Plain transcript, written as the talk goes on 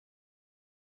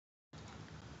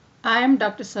I am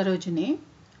Dr. Sarojini,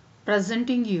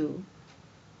 presenting you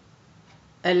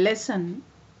a lesson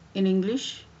in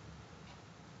English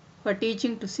for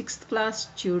teaching to 6th class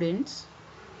students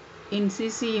in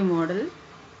CCE model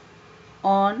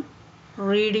on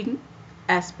reading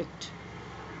aspect.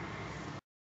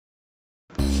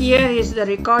 Here is the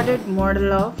recorded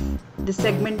model of the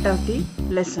segment of the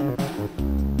lesson.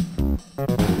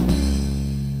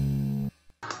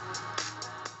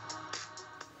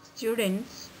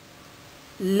 Students,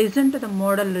 listen to the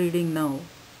model reading now.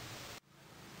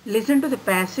 Listen to the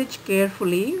passage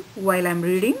carefully while I am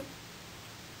reading.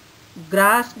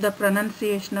 Grasp the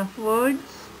pronunciation of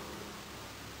words.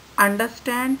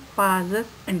 Understand pauses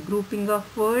and grouping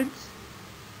of words.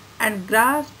 And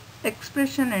grasp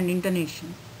expression and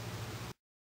intonation.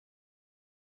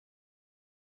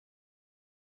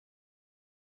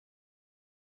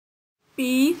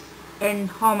 Peace and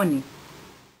harmony.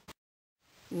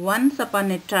 Once upon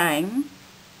a time,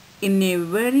 in a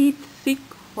very thick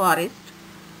forest,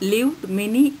 lived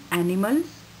many animals,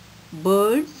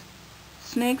 birds,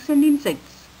 snakes and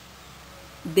insects.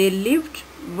 They lived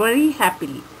very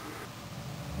happily.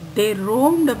 They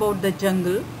roamed about the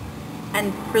jungle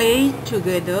and played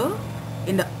together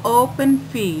in the open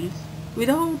fields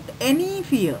without any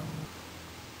fear.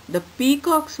 The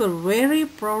peacocks were very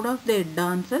proud of their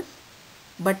dances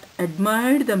but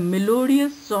admired the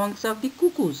melodious songs of the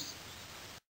cuckoos.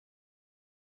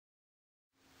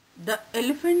 The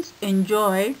elephants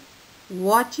enjoyed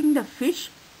watching the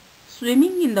fish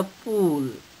swimming in the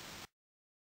pool.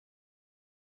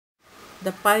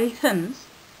 The pythons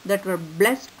that were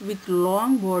blessed with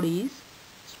long bodies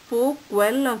spoke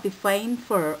well of the fine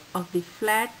fur of the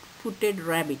flat-footed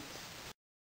rabbits.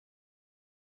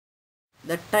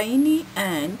 The tiny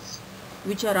ants,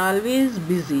 which are always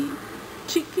busy,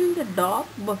 tickled the dark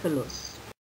buffaloes.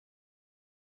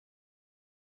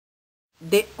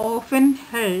 They often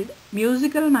held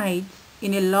musical nights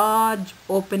in a large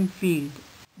open field.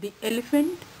 The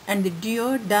elephant and the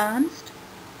deer danced.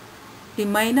 The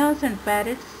mynas and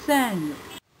parrots sang.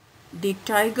 The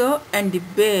tiger and the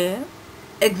bear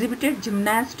exhibited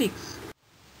gymnastics.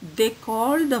 They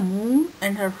called the moon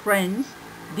and her friends,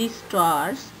 the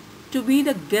stars, to be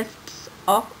the guests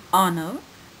of honor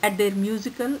at their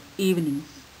musical evenings.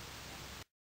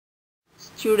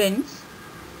 Students,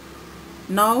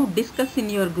 now discuss in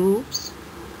your groups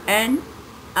and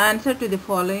answer to the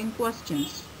following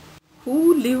questions.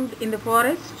 Who lived in the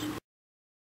forest?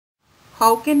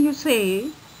 How can you say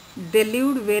they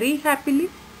lived very happily?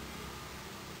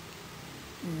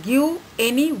 Give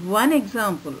any one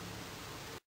example.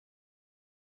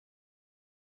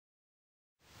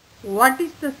 What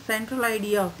is the central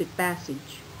idea of the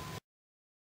passage?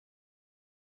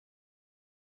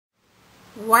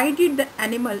 Why did the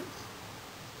animals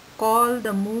call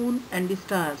the moon and the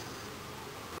stars?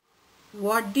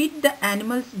 What did the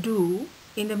animals do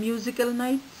in the musical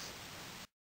nights?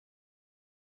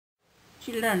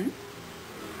 Children,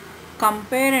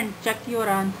 compare and check your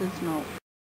answers now.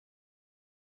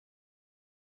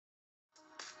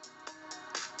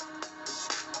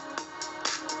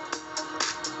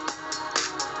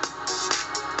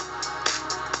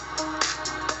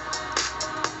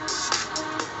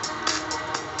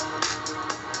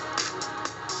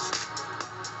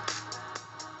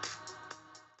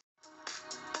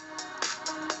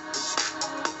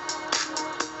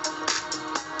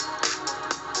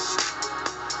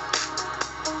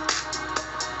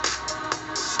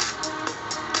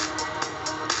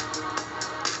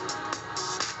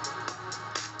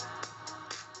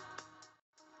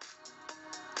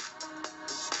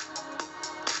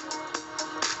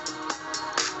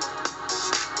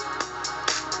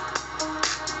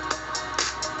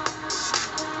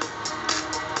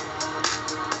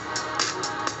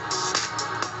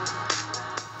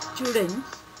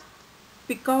 Students,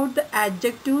 pick out the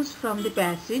adjectives from the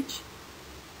passage,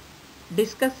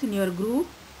 discuss in your group,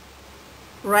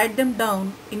 write them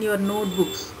down in your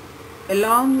notebooks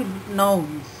along with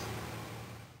nouns.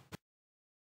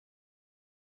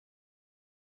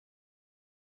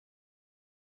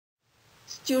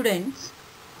 Students,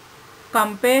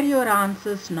 compare your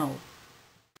answers now.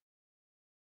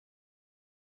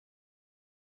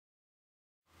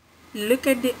 Look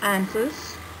at the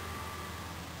answers.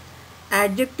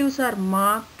 Adjectives are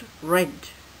marked red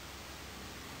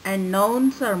and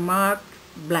nouns are marked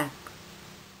black.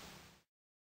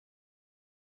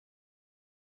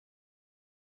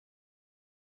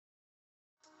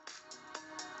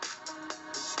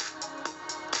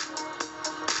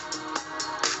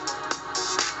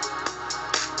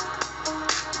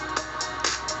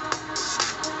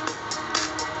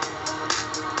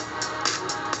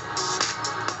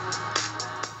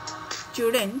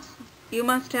 Students, you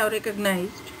must have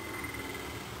recognized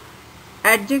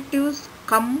adjectives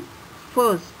come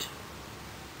first,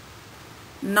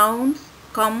 nouns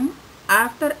come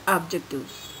after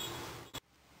adjectives.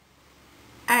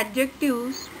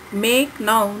 Adjectives make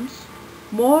nouns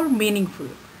more meaningful.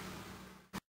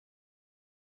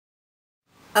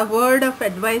 A word of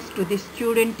advice to the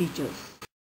student teachers.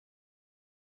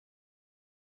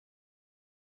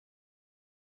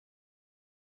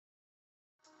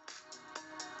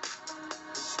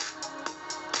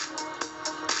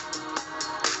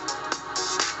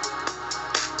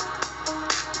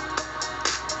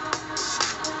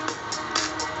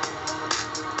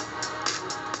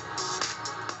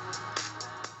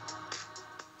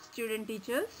 Student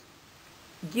teachers,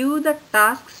 give the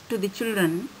tasks to the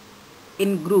children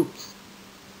in groups.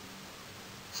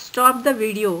 Stop the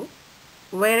video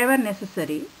wherever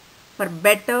necessary for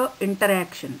better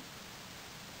interaction.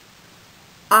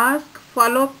 Ask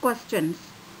follow-up questions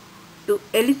to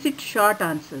elicit short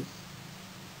answers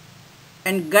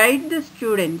and guide the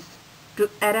students to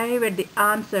arrive at the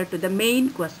answer to the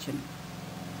main question.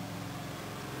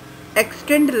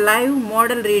 Extend live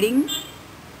model reading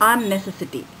on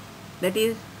necessity. That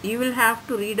is, you will have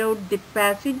to read out the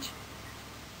passage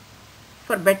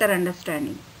for better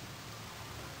understanding.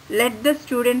 Let the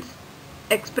students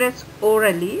express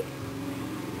orally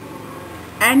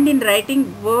and in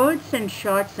writing words and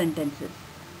short sentences.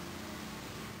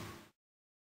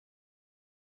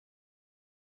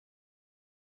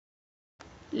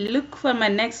 Look for my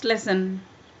next lesson.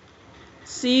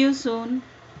 See you soon.